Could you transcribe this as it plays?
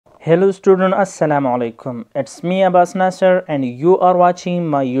Hello student, Assalamualaikum. It's me Abbas Nasser and you are watching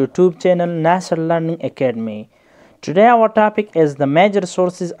my YouTube channel Nasser Learning Academy. Today our topic is the major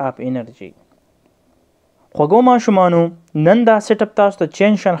sources of energy. خوږو ماشومانو نن دا سیټ اپ تاسو ته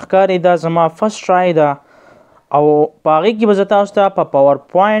چین شان ښکاري دا زما فرست ټرای ده او په هغې کې به زه تاسو ته په پاور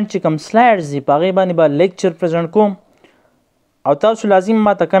پوینټ چې کوم سلایډز دي په هغې باندې به لیکچر پرزنټ کوم او تاسو لازم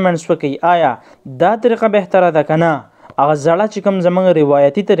ماته کمنټس وکړئ آیا دا طریقه بهتره ده که نه هغه زړه چې کوم زموږ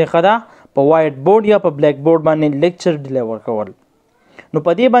روایتي طریقه ده په وایټ بورډ یا په بلیک بورډ باندې لیکچر ډیلیور کول نو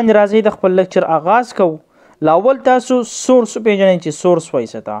په دې باندې راځئ د خپل لیکچر آغاز کوو لاول تاسو سورس وپېژنئ چې سورس وایي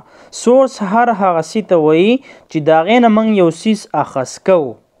څه ته سورس هر هغه څه ته وایي چې د هغې نه موږ یو څیز اخذ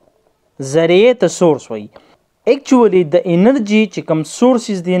کوو ذریعې ته سورس وایي اکچولی د انرژي چې کوم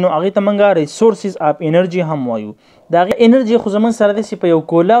سورسز دي نو هغې ته موږ ریسورسز اف انرژي هم وایو د هغې انرژي خو زموږ سره داسې په یو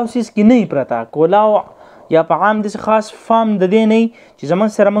کولاو څیز کې نه وي پرته کولاو یا په عام داسې خاص فام د دې نه وي چې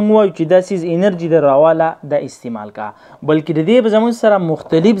زموږ سره موږ وایو چې دا څیز انرژي د راواله د استعمال کا بلکې د دې به زموږ سره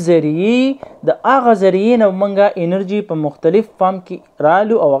مختلف ذریعې د هغه ذریعې نه موږ انرژي په مختلف فام کې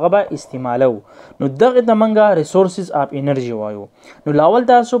رالو او هغه به استعمالو نو دغې ته موږ ریسورسز اف انرژي وایو نو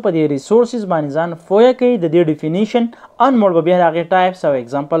لاول تاسو په دې ریسورسز باندې ځان پوهه کوئ د دې ډیفینیشن ان موړ به بیا د هغې ټایپس او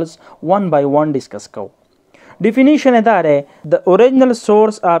ایگزامپلز ون بای ون ډسکس کوو definition دا دی the original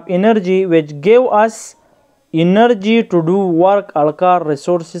source of energy which gave us energy to do work alkar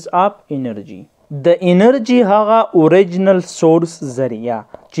resources of energy د انرژي هغه اوریجنل سورس ذریعه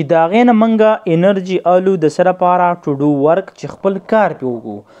چې د هغې نه موږ انرژي الو د څه لپاره ټو ډو ورک چې خپل کار پې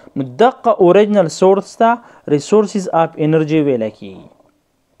وکړو نو دغه اوریجنل سورس ته ریسورسز اف انرژي ویلی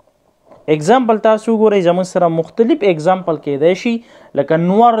کېږي اگزامپل تاسو وګورئ زموږ سره مختلف اگزامپل کیدای شي لکه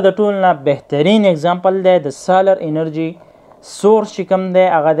نور د ټول نه بهترین اگزامپل دی د سالر انرژي سورس چې کوم دی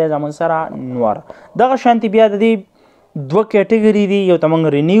هغه دی زموږ سره نور دغه شانتې بیا د دې دوه کیټګري دي یو ته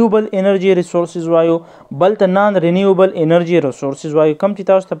موږ رینیوبل انرژي ریسورسز وایو بل ته نان رینیوبل انرژي ریسورسز وایو کوم چې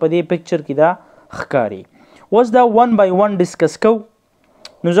تاسو ته په دې پکچر کې دا ښکاري اوس دا ون بای ون ډسکس کوو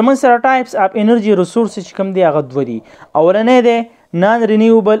نو زموږ سره ټایپس اف انرژي ریسورسز چې کوم دی هغه دوه دي اولنی دی نان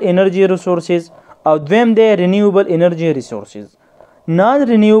رینیوبل انرژي ریسورسز او دویم دی رینیوبل انرژي ریسورسز نان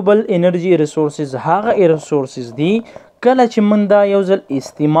رینیوبل انرژي ریسورسز هغه ریسورسز دي کله چې موږ دا یو ځل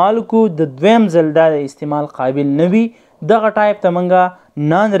استعمال کو د دویم ځل دا د استعمال قابل نه وي دغه ټایپ ته موږ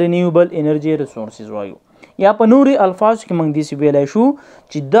نان رینیوبل انرژي ریسورسز وایو یا په نوري الفاظو کې موږ داسې ویلی شو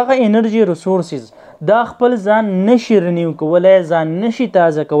چې دغه انرژي ریسورسز دا خپل ځان نشي رینیو کولی ځان نشي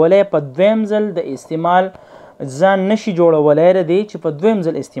تازه کولی په دویم ځل د استعمال ځان نشي جوړولی د دې چې په دویم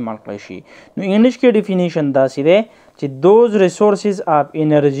ځل استعمال کړی شي نو انګلیش کې ډیفینیشن داسې دی چې دوز ریسورسز اف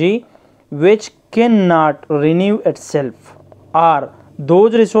انرژي which cannot renew itself or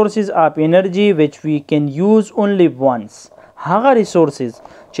those resources of energy which we can use only once هغه resources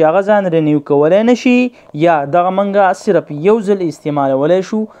چې هغه ځان رینیو کولی نشي یا دغه موږ صرف یو ځل استعمالولی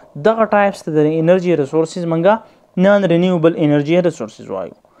شو دغه ټایپس ته د انرژي ریسورسز موږ نان رینیوبل انرژي ریسورسز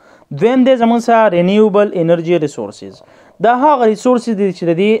وایو دویم دی زموږ سره رینیوبل انرژي ریسورسز دا هغه ریسورسز دي چې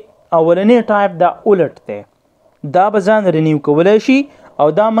د دې اولنی ټایپ دا الټ دی دا به ځان رینیو کولی شي او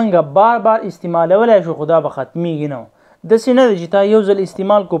دا موږ بار بار استعمالولی شو خو دا به ختمیږي نه داسې نه ده چې تا یو ځل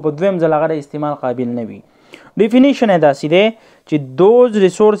استعمال کو په دویم ځل هغه د استعمال قابل نه وي ډیفینیشن یې داسې دی چې دوز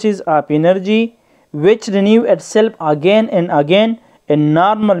ریسورسز اف انرژي وچ رینیو itself again and again in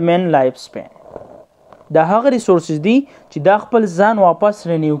normal man life span دا هغه ریسورسز دي چې دا خپل ځان واپس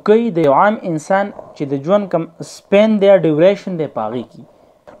رینیو کوي د یو عام انسان چې د ژوند کوم سپین دی ډیوریشن دی په هغې کې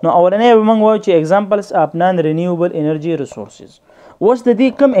نو اولنی به موږ وایو چې ایگزامپلز اف نان رینیوبل انرژي ریسورسز اوس د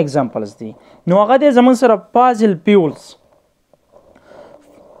دې کوم ایگزامپلز دي نو هغه دی زموږ سره فاضل پیولز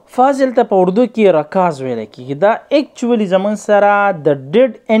فاضل ته په اردو کې رکاز ویلی کېږي دا اکچولی زموږ سره د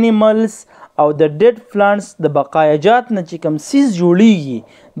ډیډ انیملز او د ډیډ پلانټس د بقایاجات نه چې کوم څیز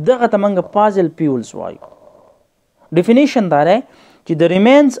جوړیږي دغه ته موږ فاضل پیولز وایو ډیفینیشن دا دی چې د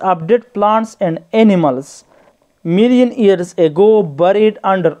ریمینز اف ډیډ پلانټس اینڈ انیملز million years ago buried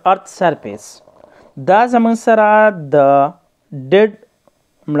under earth surface دا زموږ سره د ډیډ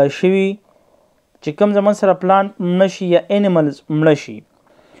مړه شوي چې کوم زموږ سره پلانټ مړه شي یا انیملز مړه شي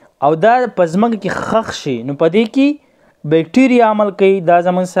او دا په ځمکه کې ښخ شي نو په دې کې بیکټیریا عمل کوي دا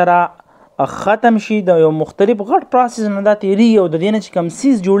زموږ سره ختم شي د یو مختلف غټ پروسس نه دا تیریږي او د دې نه چې کوم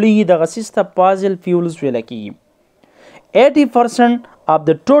څیز جوړیږي دغه څیز ته فاضل فیولز ویلی کېږي 80% of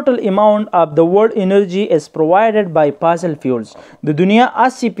the total amount of the world energy is provided by fossil fuels د دنیا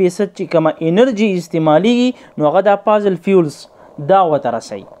 80% چې کومه انرژي استعمالیږي نو هغه دا فاضل فیولز دا ورته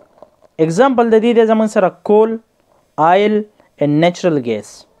رسوي اگزامپل د دې دی زموږ سره کول آیل and natural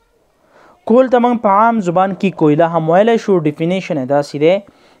gas کول ته موږ په عام زبان کې کویله هم ویلی شو ډیفینیشن یې داسې دی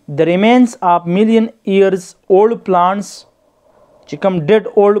the remains of million years old plants چې کوم ډیډ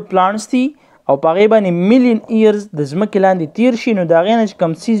اولډ پلانټس دي او په هغې باندې million years د ځمکې لاندې تیر شي نو د هغې نه چې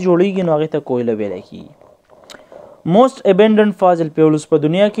کوم څیز جوړیږي نو هغې ته کویله ویلی کېږي. موسٹ ابنډنټ فازل فیولز په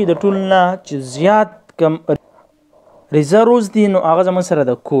دنیا کې د ټولو نه چې زیات کم ریزروز دي نو هغه زموږ سره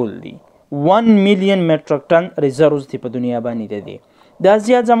د کول دي. 1 million metric ton ریزروز دي په دنیا باندې د دې دا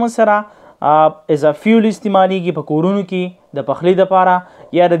زیات زموږ سره از ا فیول استعمالیږي په کورونو کې د پخلي دپاره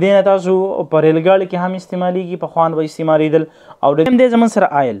یا د دې نه تاسو په ریلګاړي کې هم استعمالیږي پخوان به استعمالیدل او د دې زموږ سره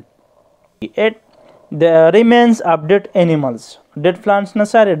آیل the remains of dead animals dead plants نه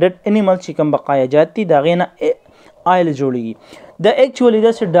ساري dead animals چې کوم بقایا جات دي د هغې نه آیل جوړیږي. دا اکچولی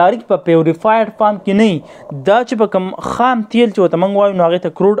داسې ډایرکټ په پیوریفاید فارم کې نه دا چې په کوم خام تیل چې ورته موږ وایو نو هغې ته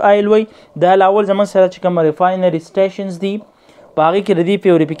کروډ آیل وایي. دا لاول زموږ سره چې کوم ریفاینري سټیشنز دي په هغې کې د دې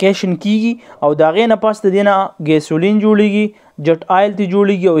پیوریفیکیشن کیږي او د هغې نه پس د دې نه ګیسولین جوړیږي جټ آیل تی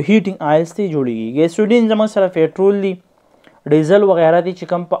جوړیږي او هیټینګ آیلز تی جوړیږي. ګیسولین زموږ سره پیټرول دي ډیزل وغیره دي چې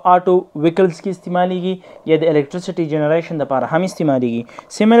کوم په آټو ویکلز کې استعمالیږي یا د الکتریسټي جنریشن دپاره هم استعمالیږي.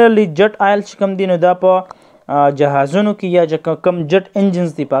 سیملرلی جټ آیل چې کوم دي نو دا په جهازونو کې یا کوم جټ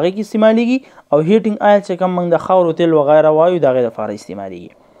انجنز دي په هغې کې استعمالیږي او هیټینګ آیل چې کوم موږ د خاورو تیل وغیره وایو د هغې دپاره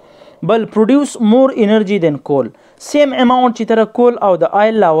استعمالیږي. بل پروډیوس مور انرژي دین کول سیم اماونټ چې تر کول او د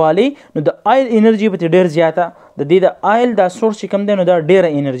آیل لاوالي نو د آیل انرژي به ډېر زیاته د دې د آیل دا سورس چې کوم دی نو دا ډېره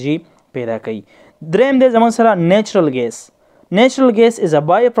انرژي پیدا کوي. دریم دی زموږ سره نیچرل ګیس. نیچرل ګیس از ا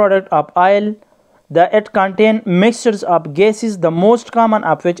بای پروډکټ اف آیل د اٹ کنټین مکسچرز اف ګیسز د موسٹ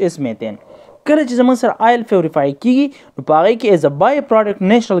کامن اف وچ از میتین. کله چې زموږ سره آیل پیوریفای کیږي نو په هغې کې از ا بای پروډکټ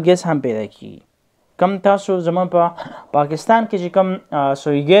نیچرل ګیس هم پیدا کیږي. کم تاسو زموږ په پاکستان کې چې کم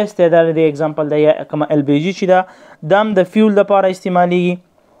سوی ګیس دی دا د اگزامپل دی یا کومه LPG چې ده دا هم د فیول دپاره استعمالیږي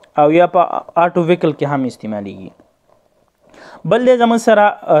او یا په آټو ویکل کې هم استعمالیږي. بل دی زموږ سره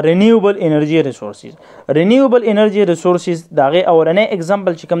رینیوبل انرژي ریسورسز. رینیوبل انرژي ریسورسز د هغې اولنی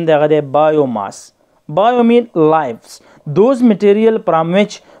اگزامپل چې کوم دی هغه دی بایوماس. Bio mean lives. Those material from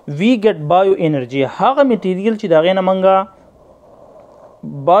which we get bio energy. هغه material چې د هغې نه موږ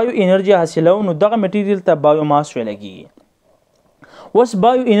بایو انرژي حاصلو نو دغه مټیریل ته بایوماس ویل کېږي. اوس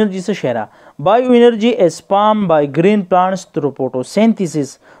بایو انرژي څه شی ده؟ بایو انرژي is formed by green plants through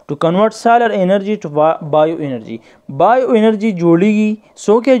photosynthesis to convert solar energy to bio energy. بایو انرژي جوړیږي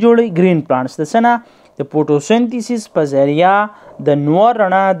څوک یې جوړوي؟ green plants د څه نه؟ د photosynthesis په ذریعه د نور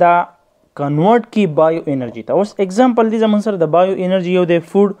رڼا د کنورټ کی بایو انرژي ته. اوس اگزامپل دی زموږ سره د بایو انرژي یو دی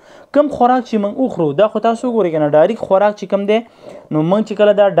فوډ کم خوراک چې موږ وخورو دا خو تاسو وګورئ که نه ډایرکټ خوراک چې کم دی نو موږ چې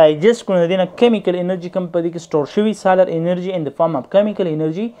کله دا ډایجسټ کړو د دې نه کیمیکل انرژي کم په دې کې سټور شوي سالر انرژي ان د فارم اف کیمیکل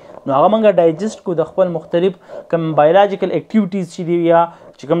انرژي نو هغه موږ ډایجسټ کړو د خپل مختلف کم بایولوژیکل اکټیویټیز چې دي یا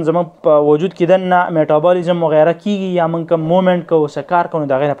چې کوم زموږ په وجود کې دننه میټابولیزم وغیره کیږي یا موږ کوم مومنټ کوو څه کار کوو نو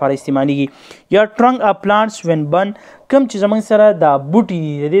د هغې لپاره استعمالیږي. یا ټرنک اف پلانټس وین برن کوم چې زموږ سره دا بوټي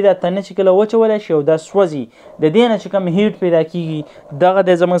دي د دې دا تنه چې کله وچولی شي او دا سوځي د دې نه چې کوم هیټ پیدا کیږي دغه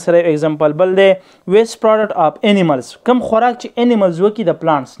دی زموږ سره یو اگزامپل. بل دی ویسټ پروډکټ اف انیملز. کوم خوراک چې انیملز وکړي د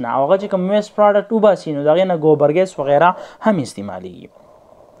پلانټس نه او هغه چې کوم ویسټ پروډکټ وباسي نو د هغې نه ګوبر ګیس وغیره هم استعمالیږي.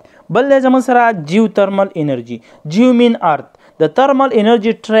 بل دی زموږ سره جیوترمل انرژي. جیو مین ارث. The thermal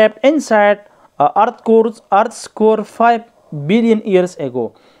energy trapped inside Earth's core 5 billion years ago.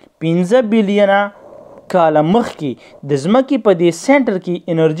 15 بلیونه کاله مخکې د ځمکې په دې سینټر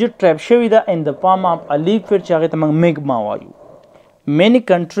کې انرژي ټریپ شوې ده in the form of a liquid چې هغې ته موږ میګما وایو. Many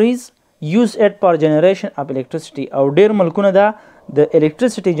countries use it for generation of electricity او ډېر ملکونه دا د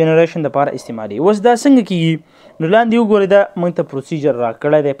الکتریسټي جنریشن دپاره استعمالي. اوس دا څنګه کیږي نو لاندې وګورئ دا موږ ته پروسیجر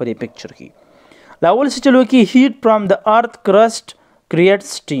راکړی دی په دې پکچر کې. لاول څه چلو کې هیټ فرام د ارث کرسټ کریټ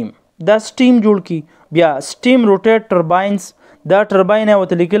سټیم. دا سټیم جوړ کی بیا سټیم روټیټ ټرباینز دا ټرباین یې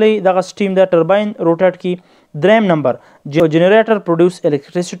ورته لیکلی دغه سټیم دا ټرباین روټیټ کی. دریم نمبر جنریټر پروډیوس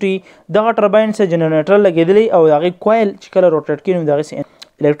الکتریسټي. دغه ټرباین سره جنریټر لګېدلی او هغې کوایل چې کله روټیټ کېږي نو د هغې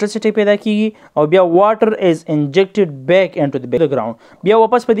الکتریسټي پیدا کیږي او بیا واټر از انجکټډ بیک انټو د ګراوند. بیا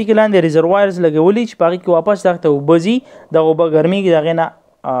واپس په دې کې لاندې ریزروایرز لګولی چې په هغې کې واپس دغه ته اوبه ځي دغه اوبه ګرمېږي د هغې نه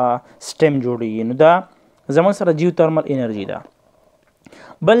سټیم جوړیږي. نو دا زموږ سره جیو ترمل انرژي ده.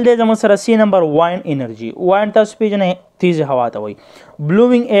 بل دی زموږ سره سی نمبر وایند انرژي. وایند تاسو پیژنئ تیزه هوا ته وایي.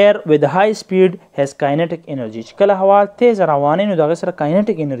 بلوینګ ایر with high speed has kinetic energy. چې کله هوا تیزه روانه نو د هغې سره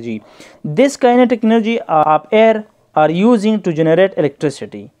kinetic energy. This kinetic energy of air are using to generate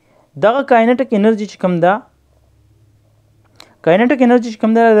electricity. دغه kinetic energy چې کوم ده kinetic energy چې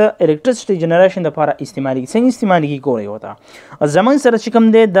کوم ده د electricity generation دپاره استعمالیږي. څنګه استعمالیږي ګورئ ورته. زموږ سره چې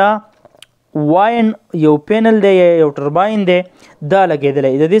کوم دی دا واین یو پینل دی یا یو ټرباین دی دا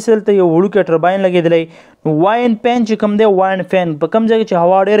لګېدلی د دې سره دلته یو وړوکی ټرباین لګېدلی نو واین فین چې کوم دی واین فین په کوم ځای کې چې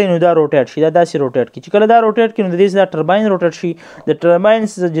هوا ډېره نو دا روټیټ شي دا داسې روټیټ کړي چې کله دا روټیټ کړي نو د دې سره ټرباین روټیټ شي د ټرباین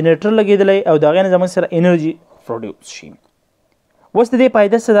جنریټر لګېدلی او د هغې نه زموږ سره انرژي پروډیوس شي اوس د دې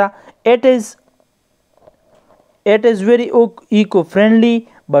فایده څه ده it is very eco-friendly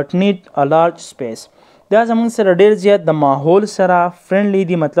but need a large space دا زموږ سره ډېر زیات د ماحول سره فرینډلی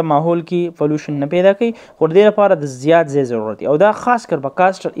دي مطلب ماحول کې پولوشن نه پیدا کوي خو د دې لپاره د زیات ځای ضرورت دی او دا خاص کر په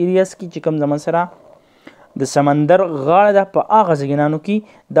کاسټل ایریاز کې چې کوم زموږ سره د سمندر غاړه ده په هغه ځایګانو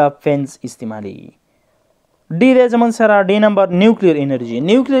کې دا فینس استعمالیږي ډي دی زموږ سره ډي نمبر نیوکلیر انرژي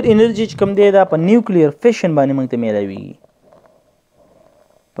نیوکلیر انرژي چې کوم دی دا په نیوکلیر فیشن باندې موږ ته میلاویږي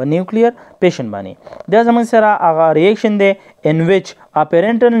په نیوکلیر فیشن باندې دا زموږ سره هغه ریاکشن دی in which a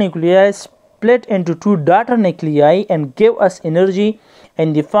parental nuclei split into two daughter nuclei and give us energy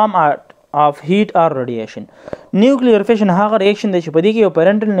in the form of heat or radiation nuclear fission هغه ریاکشن دی چې په دې کې یو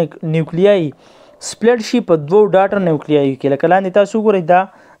parental nuclei split شي په دوو daughter nuclei کې لکه لاندې تاسو ګورئ دا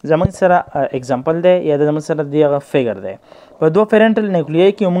زموږ سره اگزامپل دی یا د زموږ سره دی هغه فیګر دی په دوه parental nuclei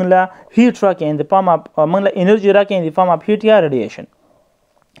کې موږ له heat راکوي in the form of موږ له انرژي راکوي in the form of heat یا radiation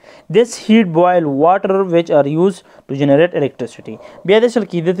This heat boil water which are used to generate electricity. بیا د سل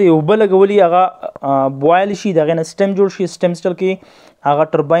کې د اوبه لګولي هغه بوایل شي دغه نه سټم جوړ شي سټم سټل کې هغه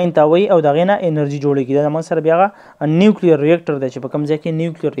ټرباین تاوي او دغه نه انرژي جوړیږي دا زموږ سره بیا هغه نیوکلیر ریاکټر دی چې په کوم ځای کې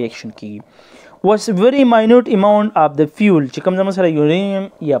نیوکلیر ریاکشن کیږي was very minute amount of the fuel چې کوم زموږ سره یورینیم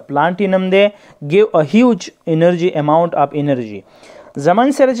یا پلانټینم دی give a huge energy amount of energy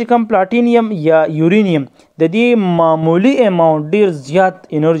زمون سره چې کوم پلاټینیم یا یورینیم د دې معمولی اماونټ ډیر زیات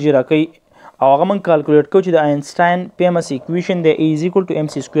انرژي راکوي او هغه موږ کالکولیټ کوو چې د آینسټاین فیمس اکویشن دی ای از ایکول ټو ام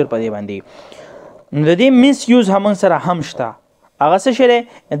سی سکویر په دې باندې نو د دې مس یوز هم سره هم شته هغه څه شی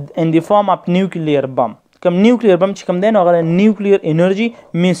دی ان دی فارم اف نیوکلیر بم کوم نیوکلیر بم چې کوم دی نو هغه نیوکلیر انرژي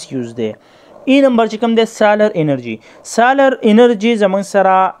مس یوز دی ای نمبر چې کوم دی سالر انرژي سالر انرژي زمون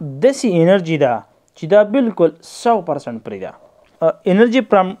سره داسې انرژي ده چې دا بالکل 100% پرې ده energy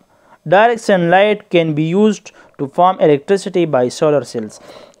from direct sunlight can be used to form electricity by solar cells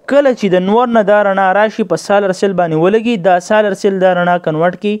کله چې د نور نه دا رڼا راشي په سالر سیل باندې ولګي دا سالر سیل دا رڼا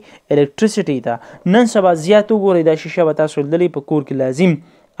کنورټ کی الکتریسيټي ته نن سبا زیات وګورئ دا شیشه به تاسو لیدلې په کور کې لازم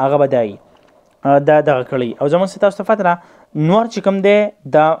هغه بدایي دا دغه کړی او زموږ تاسو ته فتره نور چې کوم دی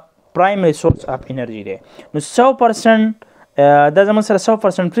دا پرایمری سورس اف انرژي دی نو 100% دا زموږ سره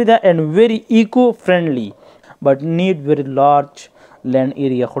 100% فری ده and very eco friendly but need very large land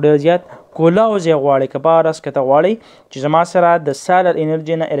area خو ډېر زیات کولاو ځای غواړي که په رس که ته غواړئ چې زما سره د سالر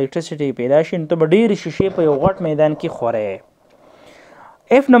انرژي نه الکتریسيټي پیدا شي نو ته به ډېرې شیشې په یو غټ میدان کې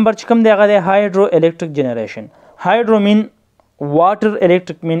خورئ اف نمبر چې کوم دی هغه دی هایډرو الکتریک جنریشن هایډرو مین واټر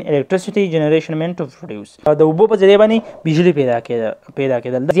الکتریک مین الکتریسيټي جنریشن مین ټو پروډیوس د اوبو په ذریعه باندې بجلی پیدا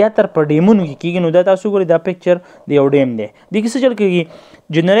کېدل زیاتر په ډیمونو کې کېږي نو دا تاسو ګورئ دا پکچر د یو ډیم دی دې کې څه چل کېږي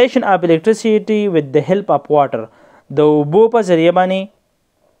جنریشن اف الکتریسيټي with the help of water د اوبو په ذریعه باندې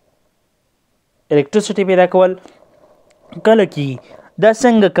الکتریسيټي پیدا کول کله کېږي دا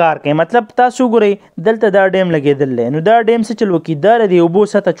څنګه کار کوي مطلب تاسو ګورئ دلته دا ډیم لګېدل دی نو دا ډیم څه چل وکړي دا د اوبو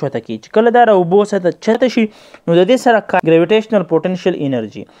سطحه چوته کړي چې کله دا اوبو سطحه چته شي نو د دې سره ګریویټیشنل پوټنشل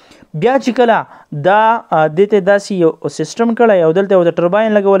انرژي بیا چې کله دا دې ته داسې یو سیسټم کړی او دلته د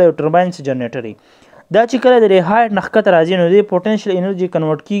ټرباین لګولی یو ټرباین څه جنریټر دا چې کله د هایټ نه ښکته راځي نو د پوټنشل انرژي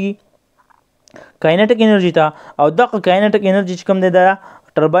کنورټ کېږي کاینټیک انرژي ته او دغه کاینټیک انرژي چې کوم دی دا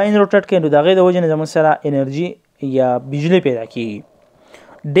ټرباین روټیټ کوي نو د هغې د وجې نه زموږ سره انرژي یا بجلی پیدا کېږي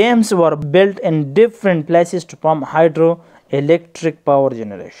Dams were built in different places to form hydroelectric power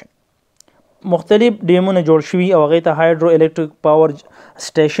generation. مختلف ډیمونه جوړ شوي او هغې ته hydroelectric power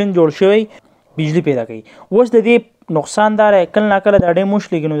station جوړ شوی بجلی پیدا کوي اوس د دې نقصان دا دی کله ناکله دا ډیم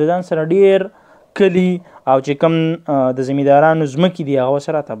وشلېږي نو د ځان سره ډېر کلي او چې کوم د زمیندارانو ځمکې دي هغه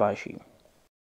سره تباه شي